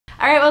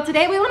All right, well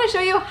today we want to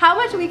show you how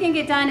much we can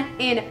get done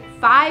in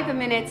 5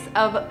 minutes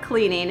of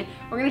cleaning.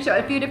 We're going to show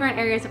a few different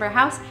areas of our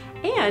house,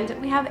 and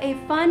we have a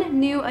fun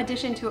new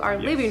addition to our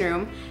living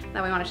room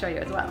that we want to show you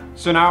as well.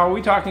 So now are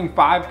we talking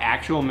 5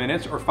 actual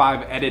minutes or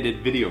 5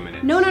 edited video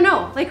minutes? No,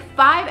 like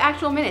 5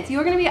 actual minutes.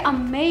 You're going to be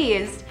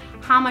amazed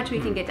how much we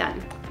can get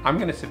done. I'm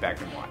going to sit back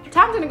and watch.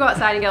 Tom's going to go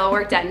outside and get all the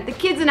work done. The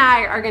kids and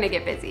I are going to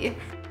get busy.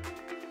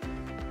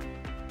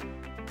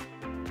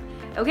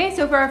 Okay,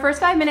 so for our first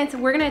 5 minutes,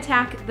 we're gonna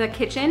attack the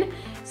kitchen.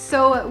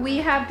 So we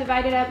have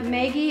divided up.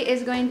 Maggie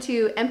is going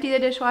to empty the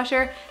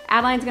dishwasher,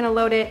 Adeline's gonna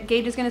load it,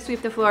 Gage is gonna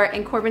sweep the floor,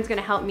 and Corbin's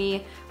gonna help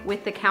me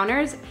with the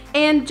counters.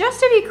 And just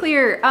to be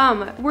clear,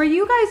 were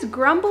you guys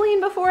grumbling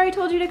before I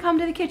told you to come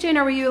to the kitchen,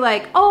 or were you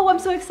like, oh, I'm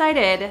so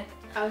excited?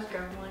 I was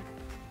grumbling.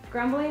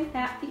 Grumbling?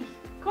 Happy?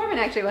 Corbin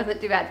actually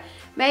wasn't too bad.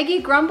 Maggie,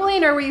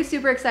 grumbling, or were you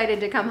super excited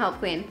to come help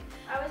clean?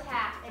 I was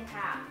half and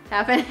half.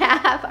 Half and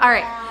half, all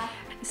right.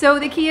 So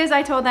the key is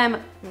I told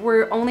them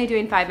we're only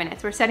doing 5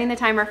 minutes. We're setting the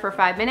timer for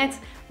 5 minutes.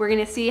 We're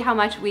gonna see how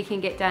much we can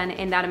get done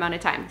in that amount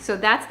of time. So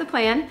that's the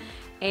plan.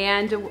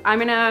 And I'm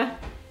gonna,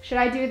 should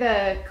I do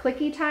the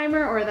clicky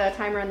timer or the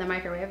timer on the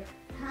microwave?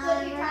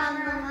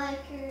 Timer on the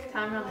microwave.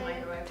 Timer on the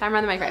microwave. Timer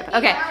on the microwave,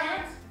 okay.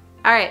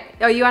 All right,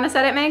 oh, you wanna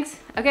set it, Megs?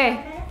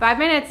 Okay, 5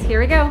 minutes, here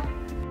we go.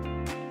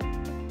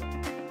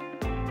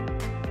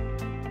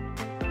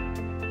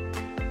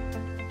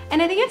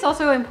 And I think it's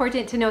also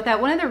important to note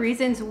that one of the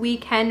reasons we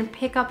can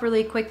pick up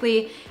really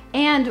quickly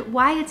and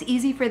why it's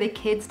easy for the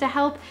kids to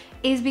help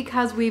is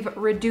because we've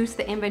reduced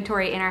the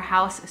inventory in our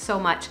house so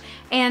much.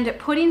 And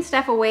putting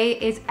stuff away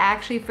is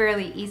actually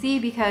fairly easy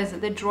because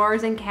the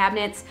drawers and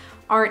cabinets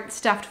aren't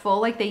stuffed full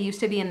like they used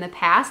to be in the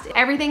past.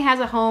 Everything has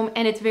a home,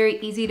 and it's very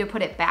easy to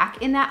put it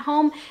back in that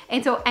home.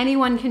 And so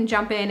anyone can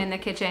jump in the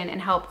kitchen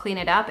and help clean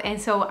it up.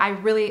 And so I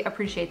really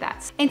appreciate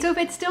that. And so if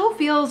it still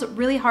feels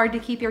really hard to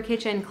keep your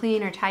kitchen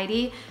clean or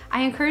tidy,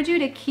 I encourage you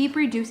to keep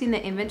reducing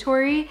the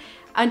inventory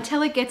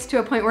until it gets to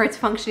a point where it's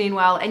functioning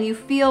well and you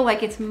feel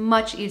like it's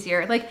much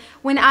easier. Like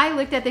when I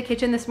looked at the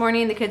kitchen this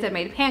morning, the kids had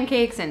made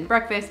pancakes and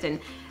breakfast, and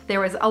there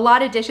was a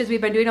lot of dishes.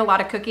 We've been doing a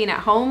lot of cooking at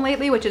home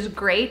lately, which is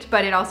great,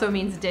 but it also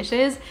means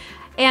dishes.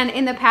 And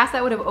in the past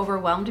that would have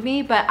overwhelmed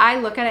me, but I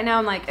look at it now,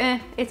 I'm like,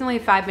 it's only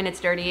 5 minutes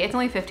dirty, it's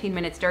only 15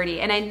 minutes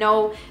dirty. And I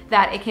know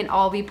that it can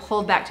all be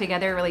pulled back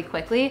together really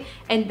quickly,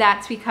 and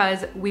that's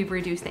because we've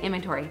reduced the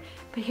inventory.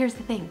 But here's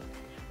the thing,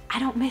 I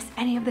don't miss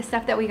any of the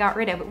stuff that we got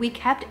rid of. We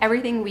kept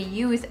everything we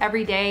use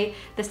every day,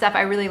 the stuff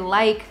I really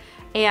like,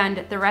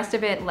 and the rest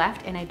of it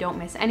left, and I don't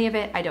miss any of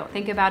it. I don't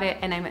think about it,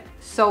 and I'm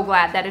so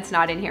glad that it's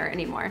not in here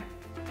anymore.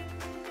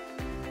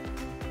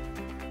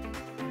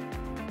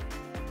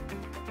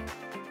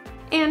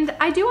 And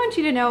I do want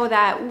you to know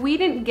that we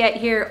didn't get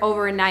here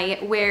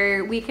overnight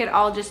where we could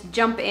all just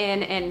jump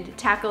in and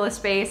tackle a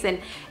space and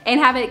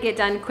have it get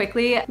done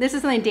quickly. This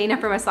is something Dana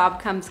from A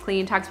Slob Comes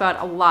Clean talks about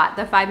a lot,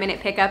 the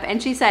 5-minute pickup.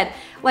 And she said,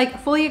 like,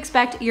 fully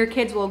expect your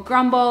kids will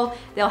grumble,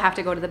 they'll have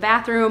to go to the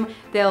bathroom,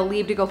 they'll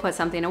leave to go put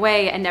something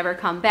away and never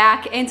come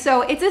back. And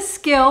so it's a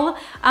skill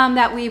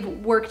that we've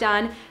worked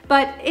on,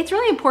 but it's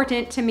really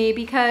important to me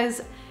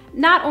because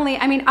not only,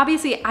 I mean,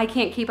 obviously I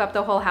can't keep up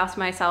the whole house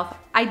myself.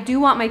 I do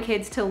want my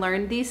kids to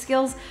learn these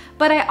skills,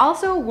 but I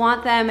also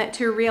want them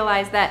to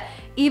realize that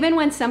even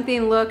when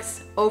something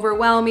looks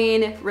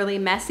overwhelming, really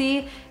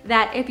messy,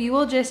 that if you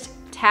will just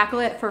tackle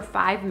it for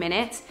 5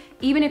 minutes,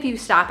 even if you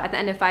stop at the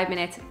end of 5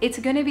 minutes, it's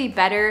gonna be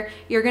better.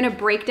 You're gonna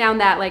break down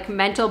that like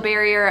mental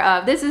barrier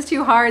of this is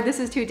too hard, this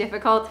is too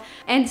difficult.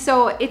 And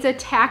so it's a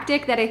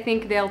tactic that I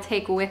think they'll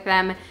take with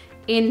them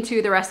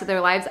into the rest of their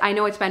lives. I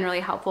know it's been really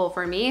helpful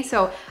for me.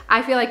 So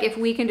I feel like if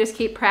we can just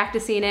keep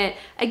practicing it,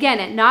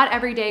 again, not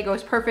every day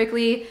goes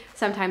perfectly.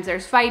 Sometimes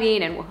there's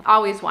fighting and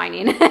always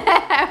whining,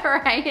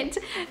 right?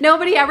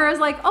 Nobody ever is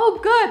like, oh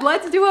good,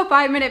 let's do a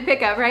 5-minute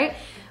pickup, right?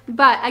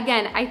 But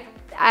again,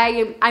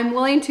 I'm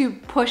willing to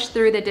push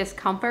through the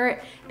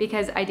discomfort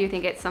because I do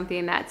think it's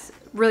something that's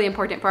really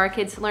important for our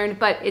kids to learn,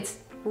 but it's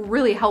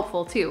really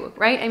helpful too,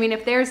 right? I mean,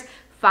 if there's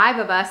 5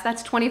 of us,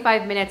 that's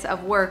 25 minutes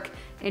of work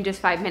in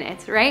just 5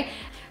 minutes, right?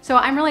 So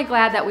I'm really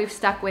glad that we've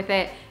stuck with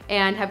it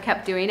and have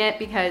kept doing it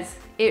because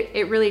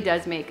it really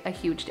does make a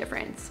huge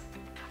difference.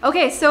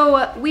 Okay,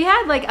 so we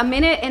had like a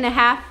minute and a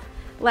half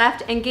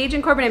left, and Gage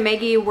and Corbin and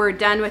Maggie were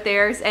done with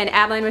theirs, and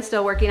Adeline was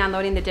still working on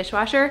loading the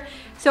dishwasher.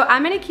 So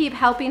I'm gonna keep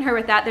helping her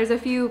with that. There's a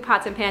few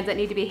pots and pans that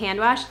need to be hand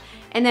washed.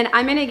 And then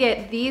I'm gonna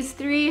get these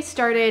 3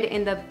 started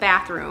in the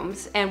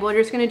bathrooms, and we're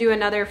just gonna do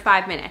another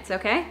 5 minutes,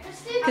 okay?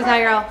 Because now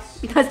you're all,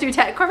 let's do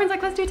 10. Corbin's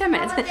like, let's do 10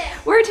 minutes.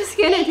 We're just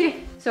gonna do,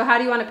 so how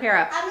do you wanna pair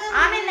up?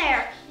 I'm in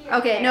there.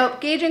 Okay, no,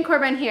 Gage and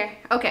Corbin here.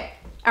 Okay,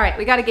 all right,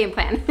 we got a game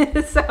plan.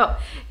 So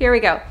here we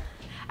go.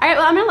 All right,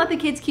 well, I'm gonna let the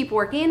kids keep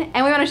working,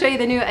 and we wanna show you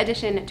the new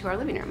addition to our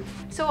living room.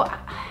 So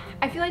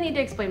I feel I need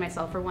to explain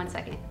myself for 1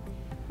 second.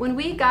 When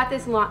we got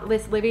this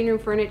living room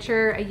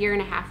furniture a 1.5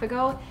 years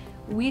ago,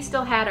 we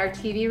still had our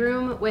TV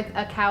room with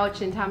a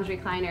couch and Tom's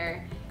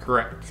recliner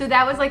Correct. So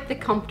that was like the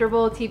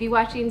comfortable TV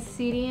watching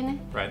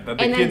seating. Right, that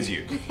the kids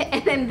use.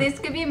 And then this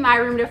could be my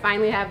room to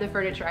finally have the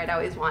furniture I'd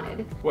always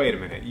wanted. Wait a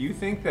minute, you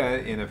think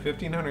that in a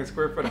 1,500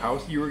 square foot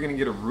house you were gonna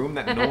get a room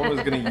that no one was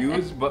gonna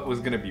use but was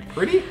gonna be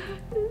pretty?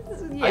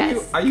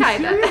 Yes, are you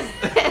kinda. serious?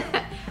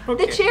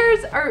 Okay. The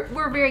chairs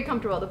were very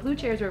comfortable. The blue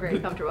chairs were very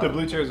comfortable. The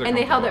blue chairs are and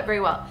they held comfortable. up very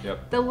well.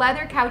 Yep. The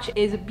leather couch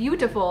is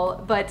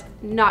beautiful, but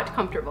not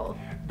comfortable.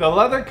 The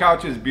leather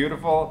couch is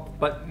beautiful,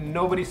 but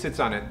nobody sits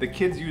on it. The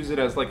kids use it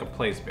as like a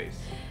play space.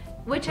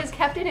 Which has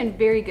kept it in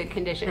very good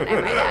condition,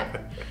 I might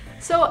add.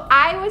 So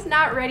I was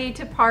not ready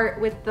to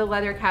part with the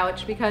leather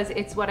couch because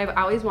it's what I've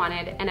always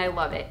wanted and I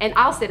love it. And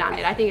I'll sit on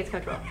it, I think it's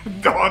comfortable.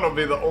 Dawn will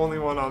be the only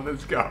one on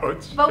this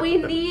couch. But we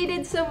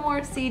needed some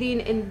more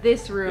seating in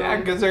this room. Yeah,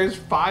 because there's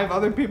 5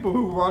 other people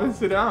who want to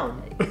sit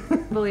down.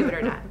 Believe it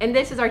or not. And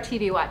this is our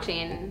TV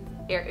watching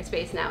area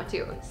space now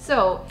too.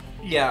 So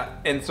yeah,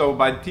 and so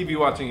by TV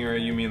watching area,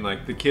 you mean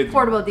like the kids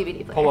portable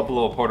DVD player. pull up a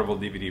little portable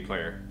DVD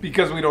player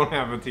because we don't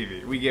have a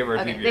TV. We gave our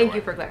Okay, TV thank away.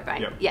 you for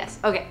clarifying. Yep. Yes,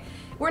 okay.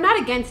 We're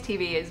not against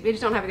TVs, we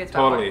just don't have a good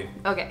spot Totally.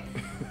 for it. Okay.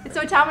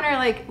 So Tom and I are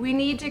like, we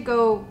need to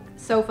go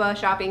sofa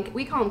shopping.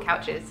 We call them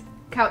couches.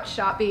 Couch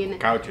shopping.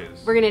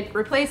 Couches. We're gonna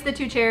replace the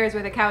 2 chairs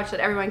with a couch that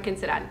everyone can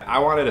sit on. I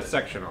wanted a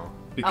sectional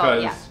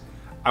because yeah.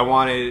 I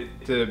wanted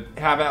to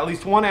have at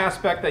least one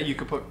aspect that you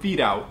could put feet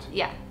out.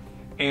 Yeah.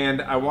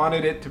 And I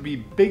wanted it to be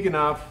big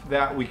enough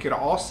that we could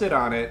all sit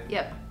on it.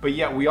 Yep. But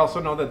yet we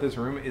also know that this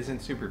room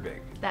isn't super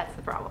big. That's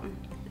the problem.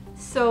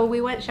 So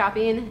we went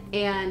shopping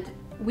and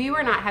we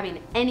were not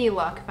having any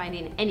luck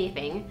finding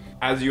anything.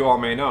 As you all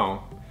may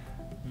know,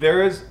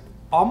 there is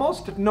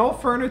almost no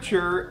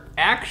furniture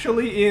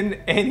actually in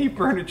any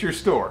furniture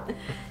store.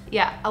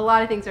 Yeah, a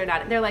lot of things are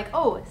not. They're like,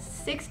 oh,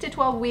 6 to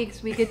 12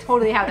 weeks, we could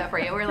totally have that for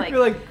you. We're like, You're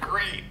like,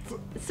 great.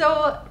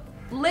 so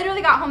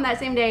literally got home that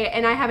same day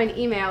and I have an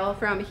email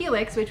from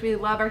Helix, which we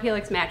love our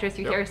Helix mattress.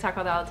 You hear us talk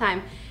about that all the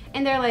time.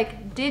 And they're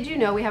like, did you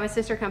know we have a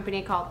sister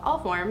company called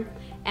Allform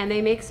and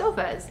they make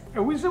sofas?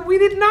 And we said we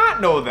did not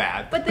know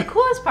that. But the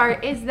coolest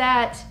part is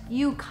that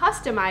you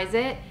customize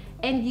it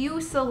and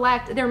you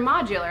select, they're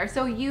modular,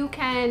 so you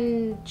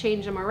can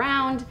change them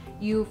around,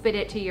 you fit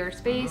it to your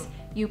space,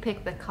 you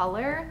pick the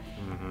color,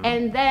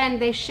 and then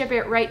they ship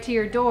it right to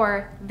your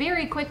door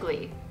very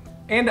quickly.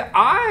 And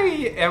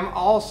I am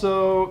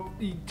also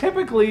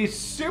typically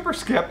super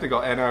skeptical,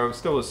 and I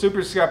still was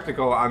super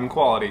skeptical on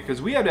quality,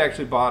 because we had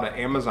actually bought an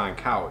Amazon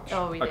couch.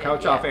 Oh, we a did,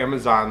 couch yeah. off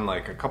Amazon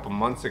like a couple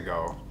months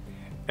ago.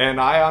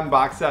 And I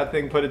unboxed that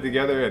thing, put it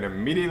together, and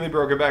immediately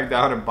broke it back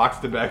down and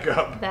boxed it back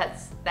up.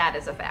 That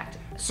is a fact.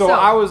 So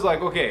I was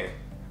like, okay,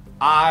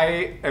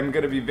 I am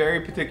gonna be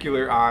very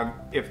particular on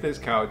if this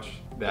couch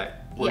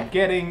that we're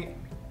getting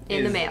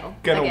in is the mail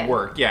gonna again.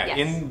 work. Yeah, Yes.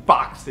 in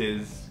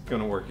boxes,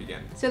 gonna work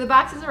again. So the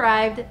boxes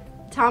arrived.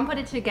 Tom put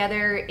it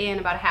together in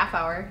about a half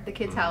hour. The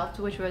kids helped,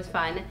 which was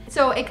fun.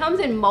 So it comes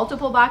in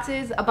multiple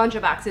boxes, a bunch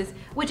of boxes,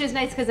 which is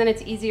nice because then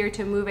it's easier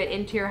to move it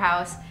into your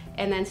house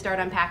and then start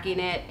unpacking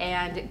it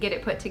and get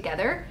it put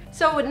together.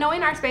 So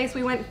knowing our space,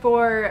 we went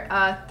for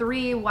a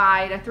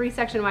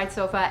 3-section wide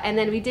sofa, and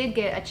then we did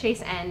get a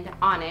chase end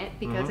on it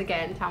because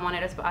again, Tom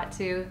wanted a spot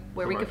to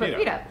where we could put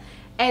feet up.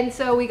 And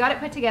so we got it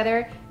put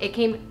together. It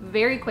came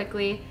very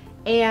quickly,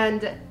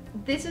 and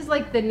this is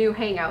like the new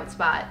hangout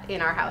spot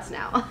in our house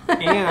now.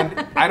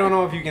 And I don't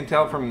know if you can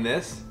tell from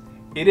this,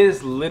 it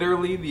is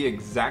literally the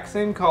exact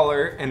same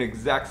color and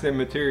exact same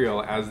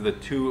material as the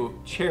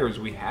 2 chairs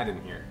we had in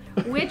here.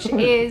 Which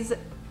is,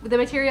 the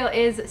material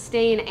is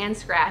stain and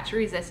scratch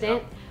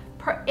resistant.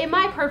 In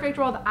my perfect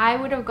world, I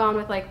would have gone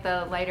with like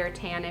the lighter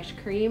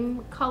tannish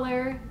cream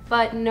color,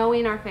 but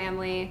knowing our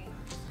family,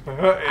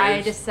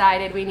 I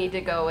decided we need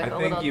to go with a little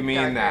darker. I think you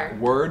mean that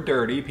we're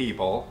dirty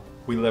people.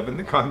 We live in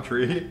the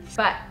country.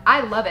 But I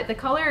love it. The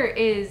color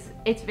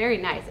it's very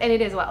nice. And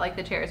it is a lot like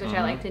the chairs, which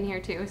I liked in here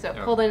too. So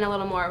pulled in a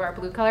little more of our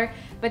blue color.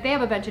 But they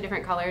have a bunch of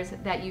different colors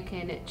that you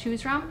can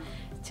choose from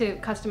to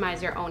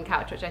customize your own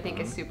couch, which I think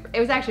is super.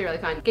 It was actually really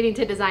fun getting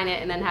to design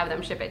it and then have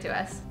them ship it to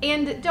us.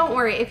 And don't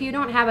worry, if you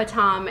don't have a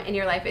Tom in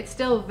your life, it's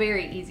still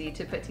very easy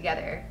to put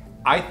together.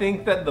 I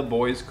think that the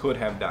boys could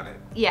have done it.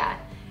 Yeah,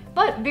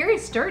 but very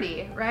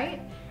sturdy,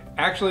 right?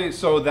 Actually,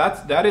 so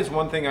that is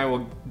one thing I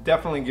will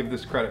definitely give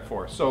this credit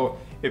for. So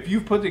if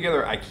you've put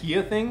together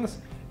IKEA things,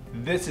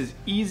 this is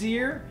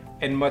easier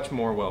and much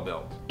more well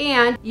built.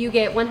 And you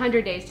get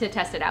 100 days to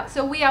test it out.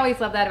 So we always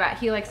love that about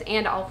Helix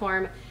and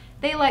Allform.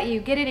 They let you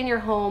get it in your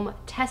home,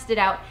 test it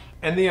out.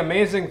 And the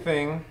amazing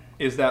thing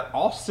is that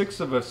all 6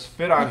 of us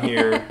fit on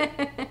here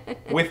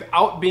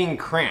without being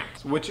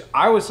cramped, which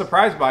I was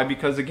surprised by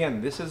because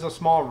again, this is a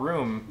small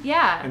room.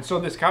 Yeah. And so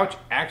this couch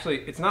actually,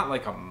 it's not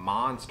like a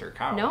monster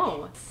couch.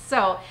 No.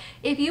 So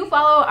if you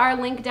follow our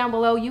link down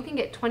below, you can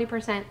get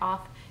 20%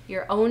 off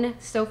your own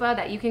sofa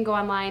that you can go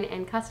online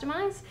and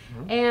customize.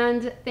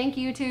 And thank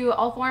you to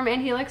Allform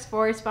and Helix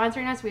for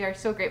sponsoring us. We are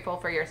so grateful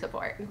for your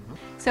support.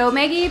 So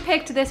Maggie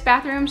picked this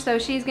bathroom, so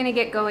she's gonna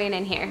get going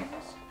in here.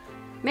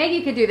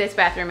 Maggie could do this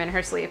bathroom in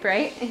her sleep,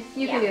 right?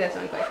 You can do this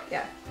one quick,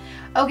 yeah.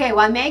 Okay,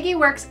 while Maggie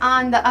works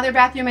on the other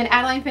bathroom and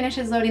Adeline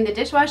finishes loading the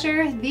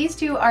dishwasher, these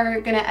two are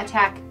gonna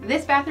attack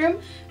this bathroom.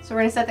 So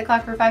we're gonna set the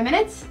clock for 5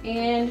 minutes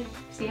and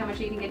see how much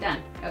you can get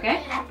done,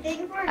 okay? I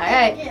think we're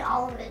gonna get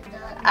all of it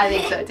done. I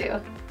think so too.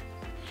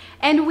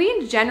 And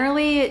we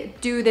generally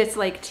do this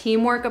like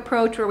teamwork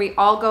approach where we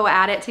all go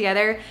at it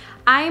together.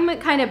 I'm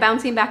kind of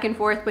bouncing back and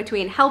forth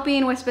between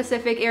helping with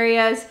specific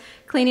areas,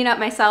 cleaning up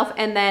myself,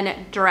 and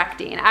then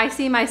directing. I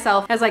see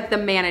myself as like the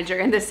manager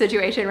in this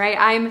situation, right?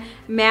 I'm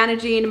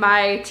managing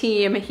my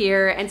team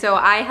here, and so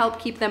I help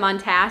keep them on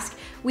task.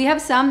 We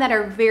have some that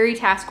are very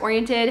task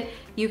oriented.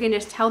 You can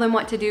just tell them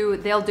what to do,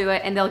 they'll do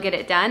it, and they'll get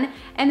it done.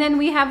 And then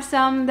we have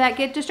some that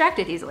get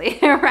distracted easily,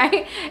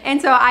 right?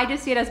 And so I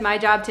just see it as my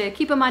job to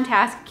keep them on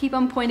task, keep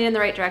them pointed in the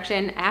right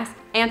direction,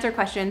 answer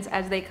questions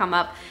as they come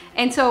up.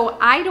 And so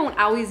I don't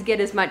always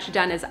get as much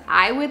done as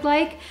I would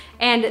like.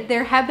 And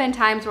there have been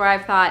times where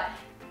I've thought,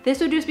 this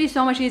would just be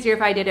so much easier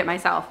if I did it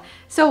myself.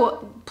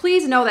 So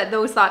please know that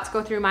those thoughts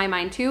go through my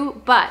mind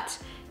too, but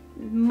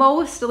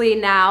mostly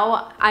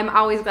now I'm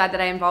always glad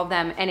that I involve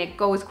them and it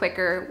goes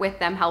quicker with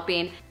them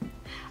helping.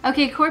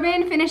 Okay,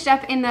 Corbin finished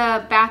up in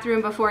the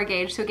bathroom before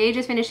Gage. So Gage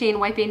is finishing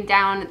wiping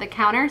down the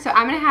counter. So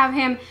I'm gonna have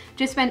him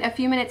just spend a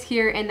few minutes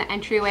here in the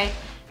entryway.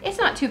 It's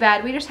not too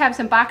bad. We just have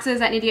some boxes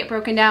that need to get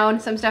broken down,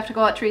 some stuff to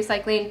go out to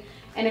recycling,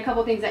 and a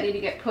couple things that need to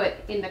get put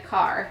in the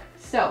car.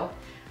 So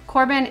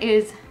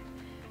Corbin's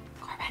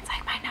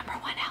like my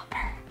 #1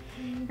 helper,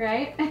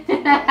 right?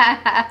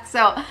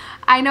 So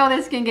I know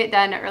this can get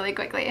done really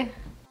quickly.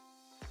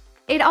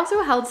 It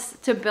also helps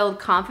to build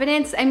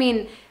confidence. I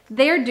mean,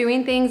 they're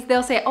doing things,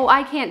 they'll say, oh,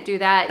 I can't do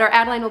that. Or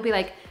Adeline will be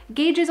like,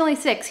 Gage is only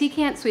 6, he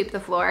can't sweep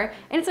the floor.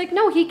 And it's like,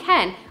 no, he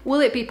can.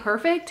 Will it be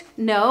perfect?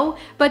 No.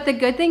 But the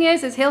good thing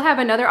is he'll have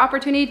another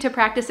opportunity to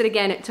practice it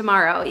again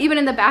tomorrow. Even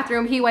in the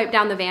bathroom, he wiped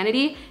down the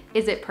vanity.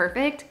 Is it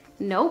perfect?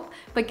 Nope.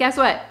 But guess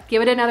what?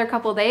 Give it another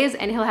couple days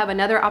and he'll have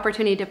another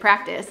opportunity to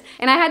practice.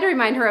 And I had to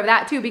remind her of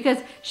that too, because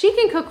she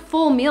can cook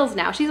full meals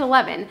now. She's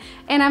 11.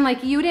 And I'm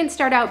like, you didn't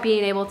start out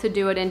being able to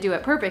do it and do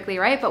it perfectly,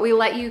 right? But we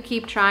let you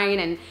keep trying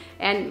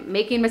and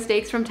making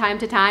mistakes from time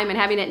to time and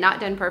having it not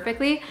done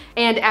perfectly.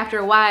 And after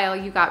a while,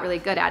 you got really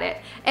good at it.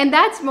 And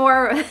that's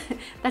more,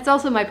 that's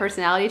also my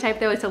personality type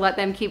though, is to let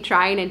them keep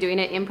trying and doing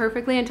it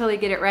imperfectly until they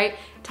get it right.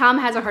 Tom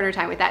has a harder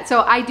time with that.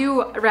 So I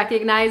do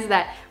recognize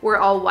that we're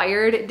all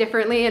wired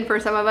differently, and for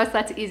some of us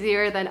that's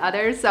easier than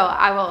others. So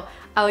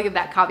I'll give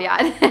that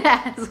caveat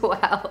as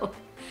well.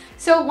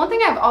 So one thing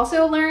I've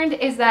also learned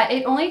is that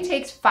it only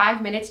takes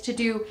 5 minutes to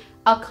do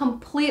a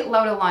complete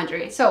load of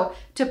laundry. So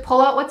to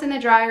pull out what's in the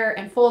dryer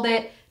and fold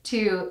it,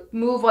 to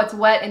move what's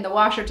wet in the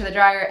washer to the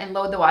dryer and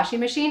load the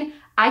washing machine,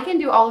 I can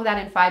do all of that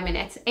in 5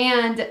 minutes.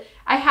 And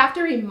I have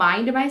to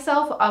remind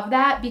myself of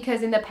that,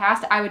 because in the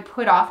past I would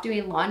put off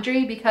doing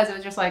laundry because it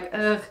was just like,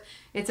 ugh,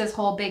 it's this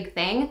whole big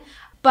thing.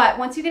 But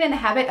once you get in the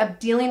habit of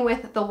dealing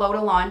with the load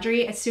of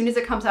laundry as soon as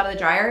it comes out of the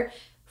dryer,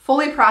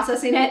 fully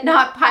processing it,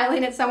 not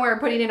piling it somewhere or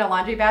putting it in a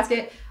laundry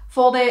basket,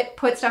 fold it,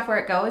 put stuff where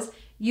it goes,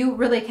 you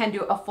really can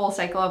do a full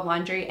cycle of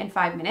laundry in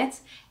 5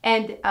 minutes.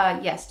 And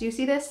yes, do you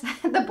see this?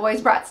 The boys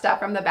brought stuff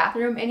from the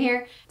bathroom in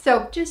here.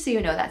 So just so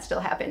you know, that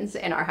still happens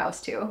in our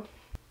house too.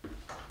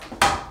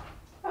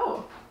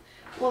 Oh,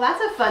 well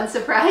that's a fun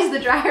surprise. The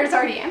dryer's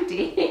already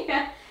empty.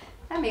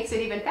 That makes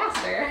it even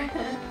faster.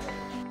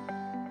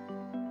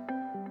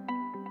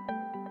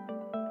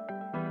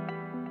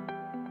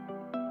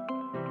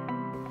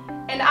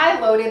 And I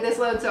loaded this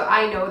load, so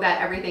I know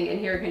that everything in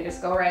here can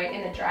just go right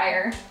in the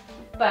dryer.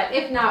 But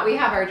if not, we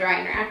have our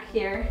drying rack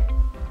here.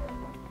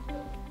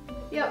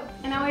 Yep,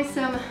 and always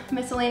some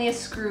miscellaneous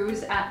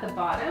screws at the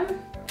bottom.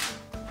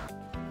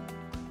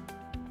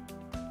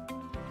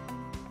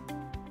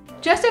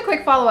 Just a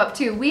quick follow-up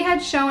too. We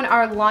had shown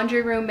our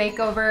laundry room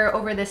makeover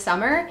over the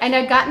summer, and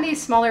I'd gotten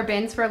these smaller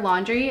bins for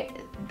laundry.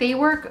 They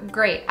work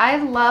great. I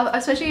love,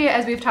 especially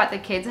as we've taught the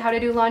kids how to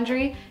do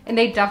laundry, and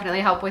they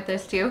definitely help with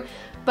this too.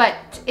 But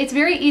it's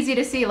very easy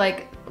to see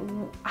like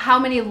how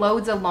many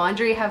loads of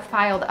laundry have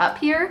piled up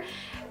here.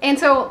 And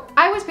so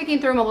I was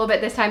picking through them a little bit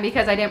this time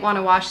because I didn't want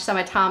to wash some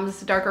of Tom's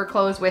darker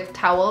clothes with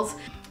towels.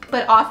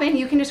 But often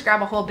you can just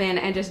grab a whole bin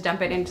and just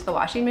dump it into the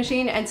washing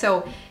machine. And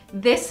so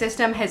this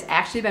system has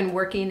actually been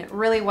working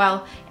really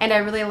well. And I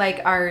really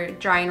like our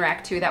drying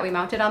rack too that we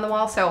mounted on the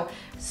wall.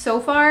 So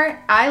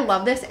far I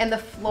love this, and the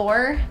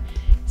floor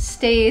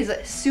stays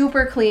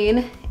super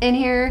clean in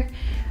here.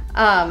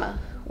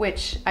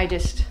 Which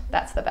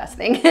that's the best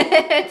thing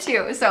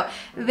too. So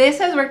this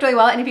has worked really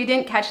well. And if you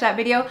didn't catch that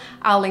video,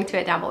 I'll link to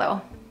it down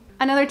below.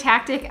 Another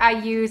tactic I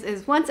use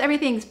is once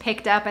everything's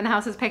picked up and the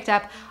house is picked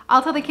up,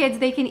 I'll tell the kids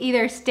they can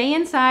either stay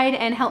inside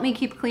and help me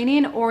keep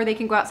cleaning, or they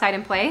can go outside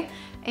and play.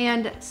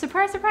 And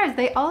surprise, surprise,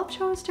 they all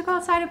chose to go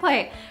outside and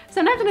play.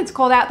 Sometimes when it's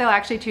cold out, they'll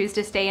actually choose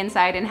to stay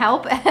inside and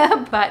help,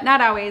 but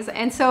not always.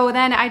 And so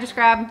then I just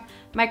grab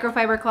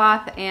microfiber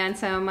cloth and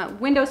some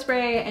window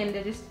spray and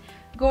just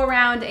go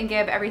around and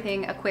give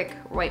everything a quick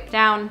wipe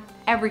down.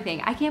 Everything.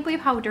 I can't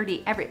believe how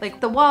dirty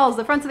like the walls,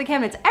 the fronts of the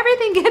cabinets,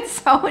 everything gets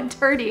so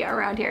dirty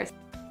around here.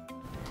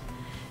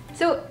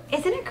 So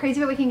isn't it crazy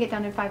what we can get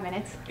done in 5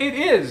 minutes? It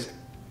is.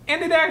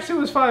 And it actually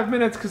was 5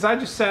 minutes because I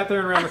just sat there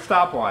and ran a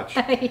stopwatch.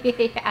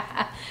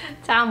 Yeah,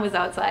 Tom was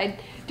outside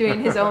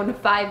doing his own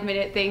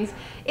 5-minute things.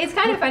 It's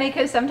kind of funny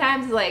because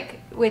sometimes like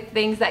with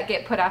things that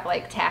get put off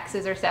like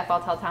taxes or stuff,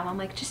 I'll tell Tom, I'm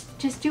like,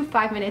 just do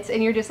 5 minutes.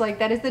 And you're just like,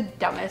 that is the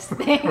dumbest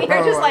thing.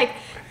 You're just like,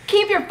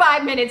 keep your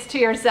 5 minutes to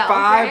yourself.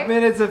 5 right?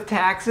 minutes of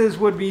taxes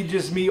would be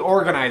just me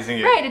organizing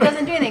it. Right, it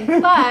doesn't do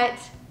anything, but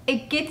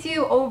it gets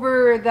you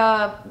over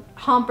the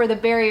hump or the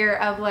barrier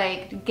of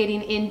like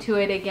getting into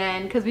it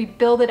again because we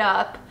build it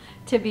up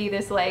to be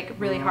this like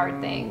really hard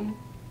thing,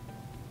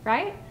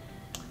 right?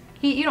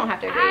 You don't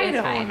have to agree. It's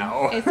fine.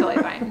 know. It's totally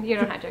fine. You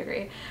don't have to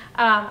agree.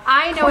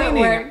 I know it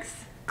works.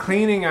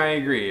 Cleaning, I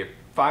agree.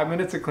 5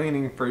 minutes of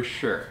cleaning for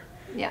sure.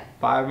 Yeah.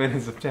 5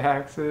 minutes of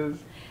taxes.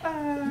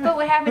 But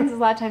what happens is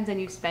a lot of times then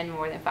you spend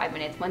more than 5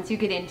 minutes. Once you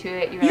get into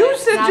it, you're You like,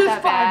 said it's not just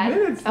that 5 bad.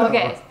 minutes, though.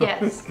 Okay,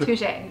 yes,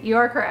 touche. You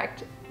are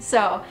correct.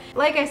 So,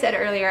 like I said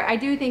earlier, I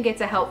do think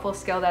it's a helpful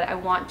skill that I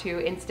want to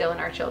instill in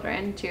our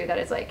children too. That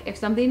is like, if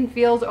something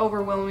feels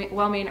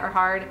overwhelming or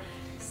hard,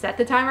 set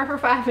the timer for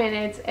 5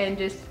 minutes and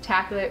just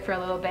tackle it for a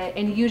little bit.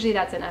 And usually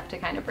that's enough to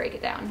kind of break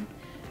it down.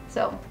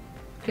 So,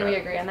 can we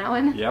agree on that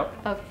one? Yep.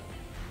 Okay.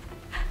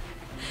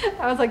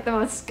 That was like the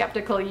most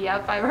skeptical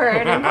yep I've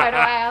heard in quite a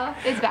while.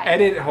 It's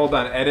fine. Hold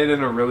on, edit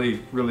in a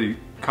really, really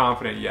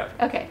confident yep.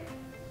 Okay.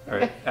 All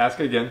right, ask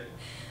again.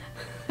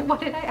 How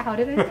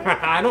did I say it?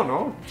 I don't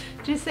know.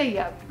 Just say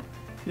yep.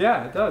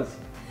 Yeah, it does.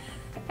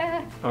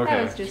 That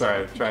Okay, was just,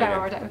 sorry, try one again.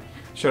 more time.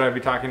 Should I be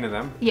talking to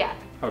them? Yeah.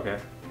 Okay.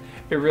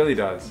 It really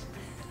does.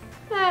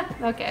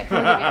 Okay,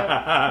 we'll give you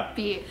a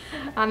B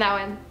on that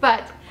one.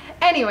 But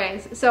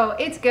anyways, so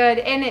it's good.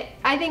 And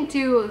I think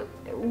too,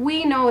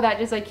 we know that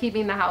just like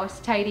keeping the house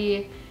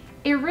tidy,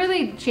 it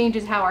really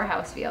changes how our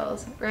house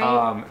feels,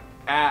 right?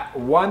 At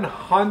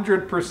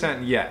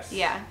 100% yes.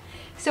 Yeah.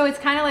 So it's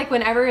kind of like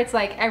whenever it's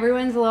like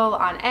everyone's a little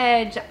on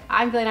edge,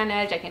 I'm feeling on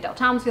edge, I can tell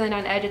Tom's feeling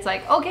on edge, it's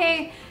like,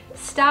 okay,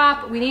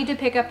 stop, we need to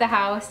pick up the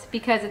house,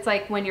 because it's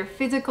like when your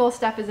physical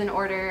stuff is in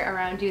order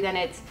around you, then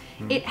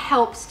it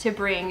helps to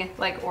bring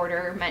like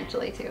order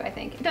mentally too, I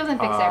think. It doesn't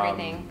fix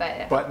everything, but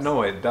it helps.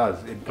 no, it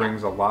does. It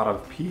brings a lot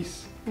of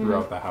peace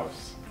throughout the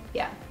house.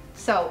 Yeah.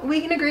 So we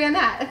can agree on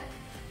that.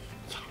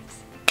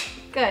 Yes.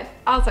 Good.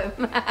 Awesome.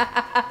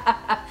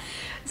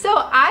 So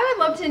I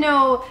would love to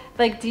know,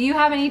 like, do you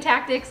have any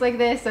tactics like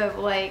this of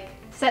like,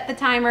 set the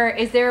timer?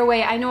 Is there a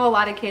way? I know a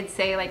lot of kids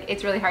say like,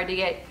 it's really hard to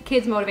get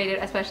kids motivated,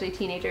 especially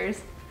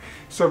teenagers.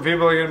 So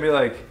people are gonna be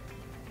like,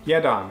 yeah,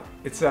 Dawn,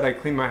 it's that I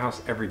clean my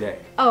house every day.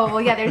 Oh,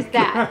 well, yeah, there's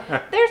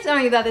that. There's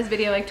something about this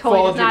video like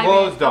totally Fold does your not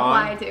clothes, even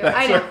Dawn. apply to.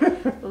 I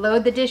know.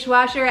 Load the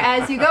dishwasher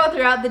as you go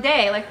throughout the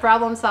day, like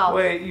problem solved.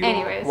 Wait, you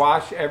Anyways.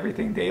 wash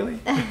everything daily?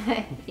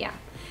 Yeah.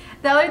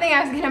 The other thing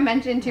I was gonna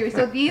mention too,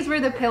 so these were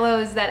the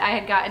pillows that I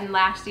had gotten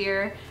last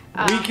year.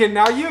 We can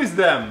now use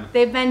them.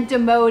 They've been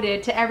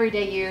demoted to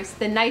everyday use.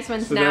 The nice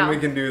ones So now. then we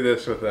can do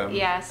this with them.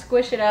 Yeah,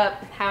 squish it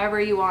up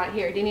however you want.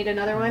 Here, do you need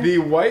another one? The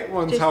white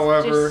ones,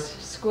 however,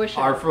 just squish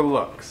are them. for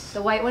looks.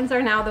 The white ones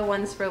are now the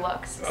ones for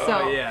looks. Oh,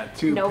 So yeah,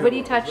 two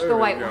nobody pillows. touched There the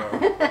we white go.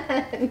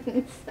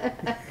 ones.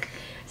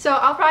 So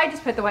I'll probably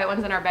just put the white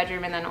ones in our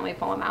bedroom and then only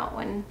pull them out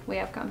when we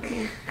have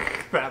company.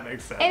 That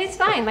makes sense. And it's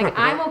fine. Like,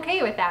 I'm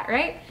okay with that,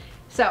 right?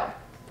 So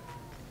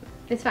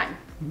it's fine,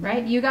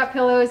 right? You got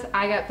pillows,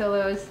 I got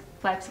pillows.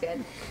 Life's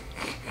good.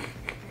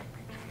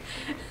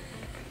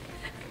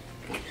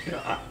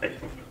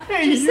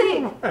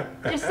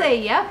 Just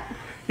say yep.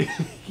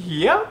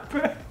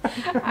 Yep.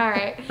 All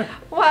right.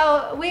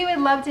 Well, we would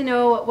love to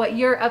know what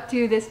you're up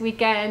to this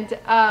weekend.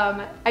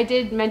 I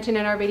did mention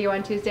in our video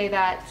on Tuesday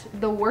that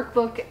the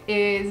workbook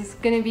is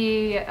going to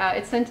be,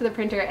 it's sent to the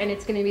printer and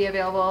it's going to be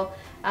available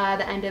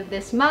the end of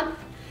this month.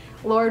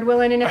 Lord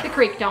willing, and if the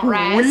creek don't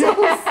rise. We'll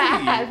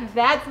see.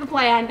 That's the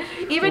plan.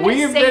 Even We've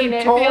just saying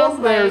been it told feels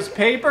there's like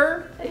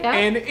paper Yep.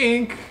 and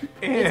ink,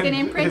 and it's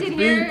getting printed it's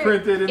here being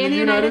printed in the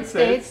United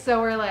States.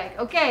 So we're like,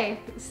 okay,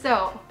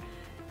 so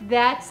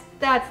that's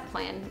the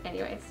plan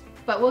anyways.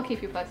 But we'll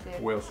keep you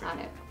posted We'll see. on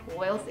it.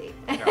 We'll see.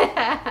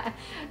 Yeah.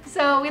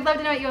 So we'd love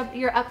to know what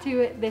you're up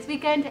to this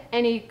weekend.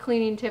 Any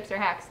cleaning tips or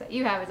hacks that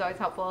you have is always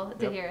helpful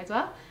to Yep. hear as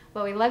well.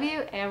 But we love you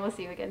and we'll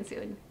see you again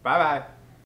soon. Bye-bye.